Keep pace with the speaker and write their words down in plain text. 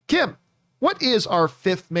Kim, what is our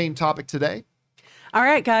fifth main topic today? All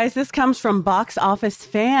right, guys, this comes from Box Office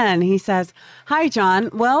Fan. He says, "Hi, John.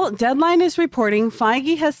 Well, Deadline is reporting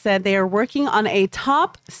Feige has said they are working on a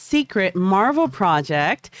top secret Marvel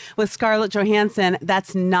project with Scarlett Johansson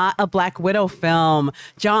that's not a Black Widow film.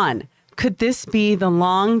 John, could this be the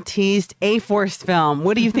long-teased A-Force film?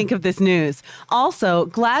 What do you think of this news? Also,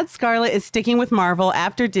 glad Scarlett is sticking with Marvel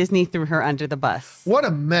after Disney threw her under the bus." What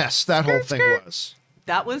a mess that whole thing was.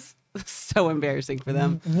 That was so embarrassing for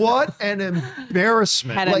them. What an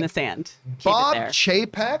embarrassment. Head in the sand. Keep Bob it there.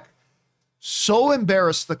 Chapek so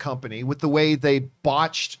embarrassed the company with the way they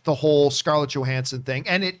botched the whole Scarlett Johansson thing,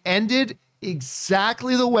 and it ended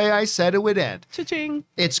exactly the way I said it would end. Cha-ching.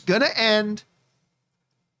 It's going to end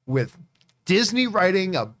with Disney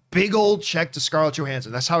writing a big old check to Scarlett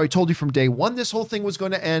Johansson. That's how I told you from day one this whole thing was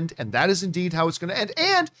going to end, and that is indeed how it's going to end.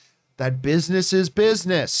 And that business is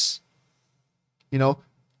business. You know,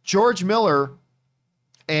 George Miller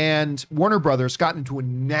and Warner Brothers got into a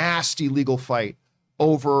nasty legal fight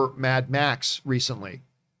over Mad Max recently.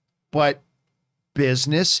 But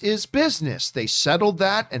business is business. They settled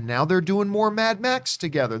that, and now they're doing more Mad Max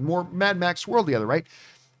together, more Mad Max World together, right?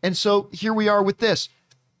 And so here we are with this.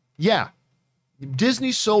 Yeah,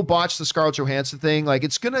 Disney so botched the Scarlett Johansson thing. Like,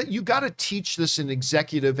 you got to teach this in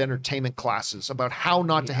executive entertainment classes about how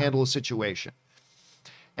not to handle a situation.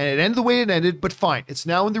 And it ended the way it ended, but fine. It's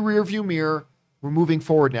now in the rearview mirror. We're moving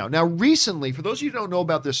forward now. Now, recently, for those of you who don't know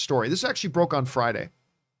about this story, this actually broke on Friday.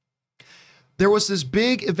 There was this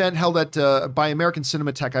big event held at by American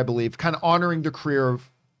Cinematheque, I believe, kind of honoring the career of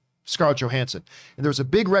Scarlett Johansson. And there was a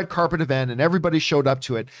big red carpet event, and everybody showed up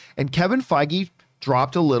to it. And Kevin Feige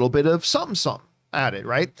dropped a little bit of something at it,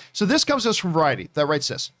 right? So this comes to us from Variety that writes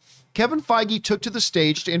this. Kevin Feige took to the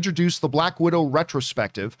stage to introduce the Black Widow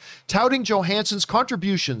retrospective, touting Johansson's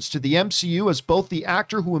contributions to the MCU as both the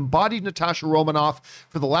actor who embodied Natasha Romanoff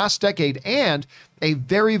for the last decade and a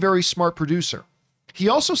very, very smart producer. He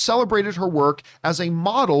also celebrated her work as a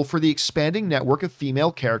model for the expanding network of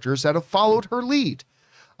female characters that have followed her lead.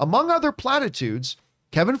 Among other platitudes,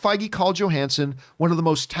 Kevin Feige called Johansson one of the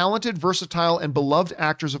most talented, versatile, and beloved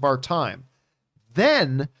actors of our time.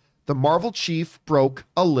 Then, the Marvel chief broke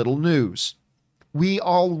a little news. We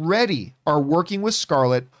already are working with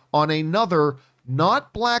Scarlett on another,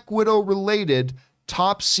 not Black Widow related,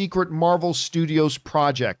 top secret Marvel Studios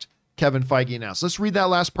project, Kevin Feige announced. Let's read that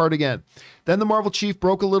last part again. Then the Marvel chief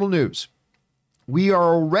broke a little news. We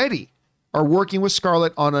are working with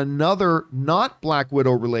Scarlett on another, not Black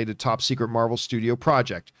Widow related top secret Marvel Studio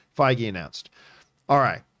project, Feige announced. All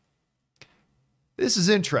right. This is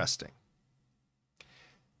interesting.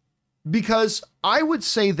 Because I would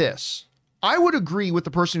say this, I would agree with the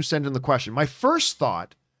person who sent in the question. My first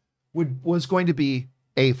thought was going to be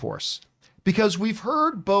A-Force, because we've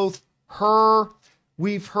heard both her,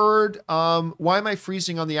 we've heard, why am I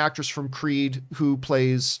freezing on the actress from Creed who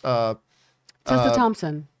plays Tessa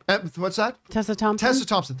Thompson. What's that? Tessa Thompson. Tessa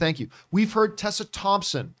Thompson, thank you. We've heard Tessa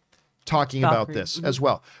Thompson talking about this as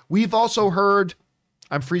well. We've also heard,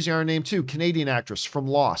 I'm freezing on her name too, Canadian actress from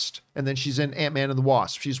Lost. And then she's in Ant-Man and the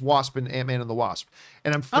Wasp. She's Wasp in Ant-Man and the Wasp.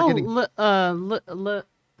 And I'm forgetting.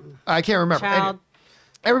 I can't remember. Anyway,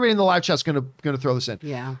 everybody in the live chat's gonna throw this in.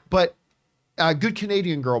 Yeah. But good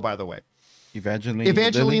Canadian girl, by the way.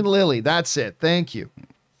 Evangeline Lilly. That's it. Thank you.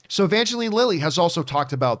 So Evangeline Lilly has also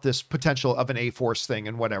talked about this potential of an A-Force thing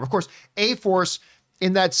and whatever. Of course, A-Force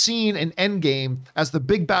in that scene in Endgame, as the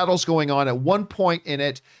big battle's going on, at one point in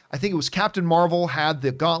it, I think it was Captain Marvel had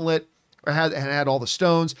the gauntlet, or had all the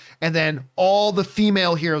stones, and then all the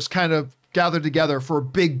female heroes kind of gathered together for a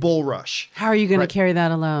big bull rush. How are you going to carry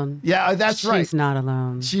that alone? Yeah, that's right. She's not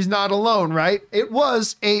alone. She's not alone, right? It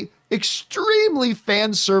was a extremely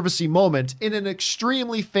fan-servicey moment in an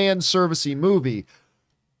extremely fan-servicey movie,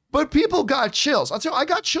 but people got chills. I'll tell you, I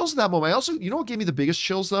got chills in that moment. I also, you know what gave me the biggest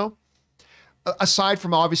chills, though? Aside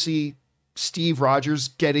from obviously Steve Rogers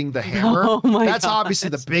getting the hammer, that's obviously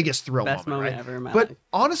the biggest thrill Best moment, right? ever in my But life.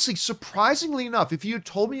 honestly, surprisingly enough, if you had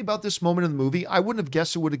told me about this moment in the movie, I wouldn't have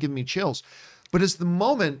guessed it would have given me chills. But it's the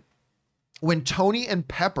moment when Tony and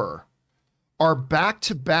Pepper are back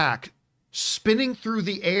to back, spinning through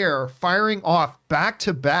the air, firing off back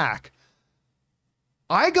to back.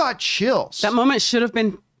 I got chills. That moment should have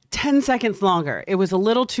been 10 seconds longer. It was a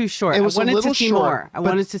little too short. It was I wanted a little to see short, more. I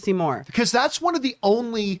wanted to see more. Because that's one of the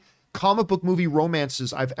only comic book movie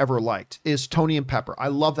romances I've ever liked is Tony and Pepper. I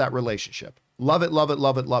love that relationship. Love it, love it,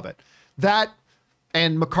 love it, love it. That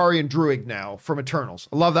and Makari and Druig now from Eternals.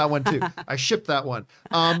 I love that one too. I shipped that one.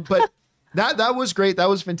 But that was great. That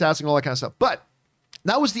was fantastic, all that kind of stuff. But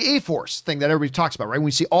That was the A-Force thing that everybody talks about, right? When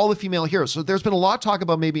we see all the female heroes. So there's been a lot of talk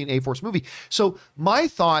about maybe an A-Force movie. So my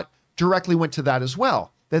thought directly went to that as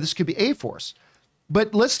well, that this could be A-Force.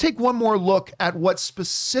 But let's take one more look at what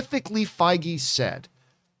specifically Feige said,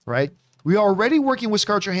 right? We are already working with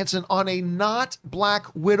Scarlett Johansson on a not Black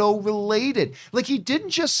Widow related. Like, he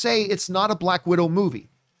didn't just say it's not a Black Widow movie.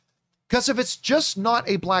 Because if it's just not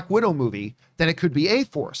a Black Widow movie, then it could be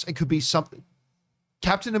A-Force. It could be something.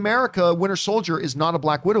 Captain America Winter Soldier is not a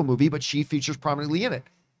Black Widow movie, but she features prominently in it.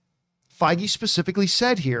 Feige specifically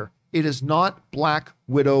said here, it is not Black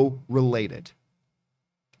Widow related.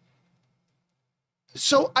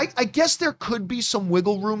 So I guess there could be some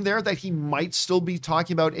wiggle room there that he might still be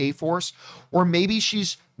talking about A-Force, or maybe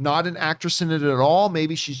she's not an actress in it at all.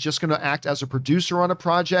 Maybe she's just going to act as a producer on a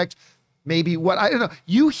project. Maybe what, I don't know.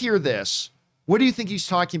 You hear this. What do you think he's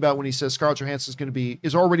talking about when he says Scarlett Johansson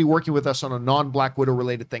is already working with us on a non-Black Widow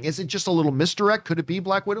related thing? Is it just a little misdirect? Could it be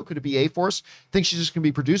Black Widow? Could it be A-Force? Think she's just going to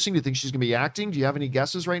be producing? Do you think she's going to be acting? Do you have any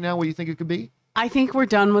guesses right now what you think it could be? I think we're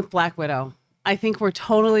done with Black Widow. I think we're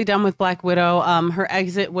totally done with Black Widow. Her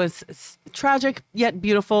exit was tragic yet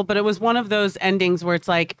beautiful, but it was one of those endings where it's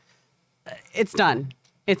like, it's done.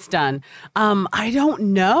 It's done. I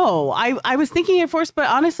don't know. I was thinking Air Force, but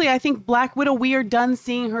honestly, I think Black Widow, we are done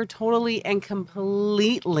seeing her totally and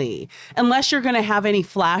completely. Unless you're going to have any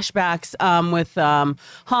flashbacks with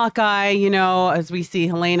Hawkeye, you know, as we see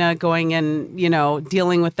Helena going and, you know,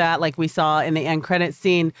 dealing with that like we saw in the end credit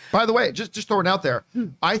scene. By the way, just throwing out there,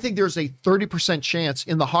 I think there's a 30% chance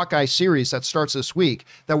in the Hawkeye series that starts this week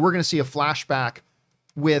that we're going to see a flashback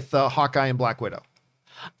with Hawkeye and Black Widow.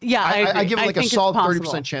 Yeah, I give it like a solid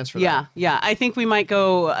 30% chance for that. Yeah. I think we might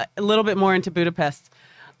go a little bit more into Budapest.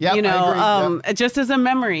 Yeah, you know, I agree. just as a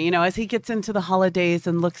memory, you know, as he gets into the holidays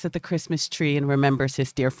and looks at the Christmas tree and remembers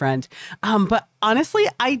his dear friend. But honestly,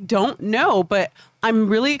 I don't know. But I'm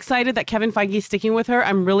really excited that Kevin Feige is sticking with her.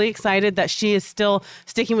 I'm really excited that she is still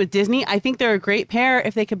sticking with Disney. I think they're a great pair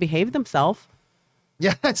if they could behave themselves.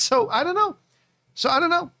 Yeah, so I don't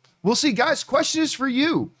know. We'll see. Guys, question is for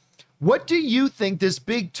you. What do you think this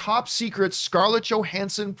big top secret Scarlett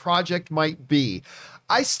Johansson project might be?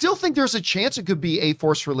 I still think there's a chance it could be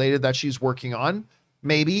A-Force related that she's working on.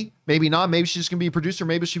 Maybe, maybe not. Maybe she's going to be a producer.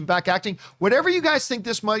 Maybe she'll be back acting. Whatever you guys think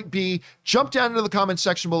this might be, jump down into the comment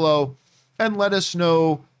section below and let us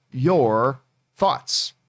know your thoughts.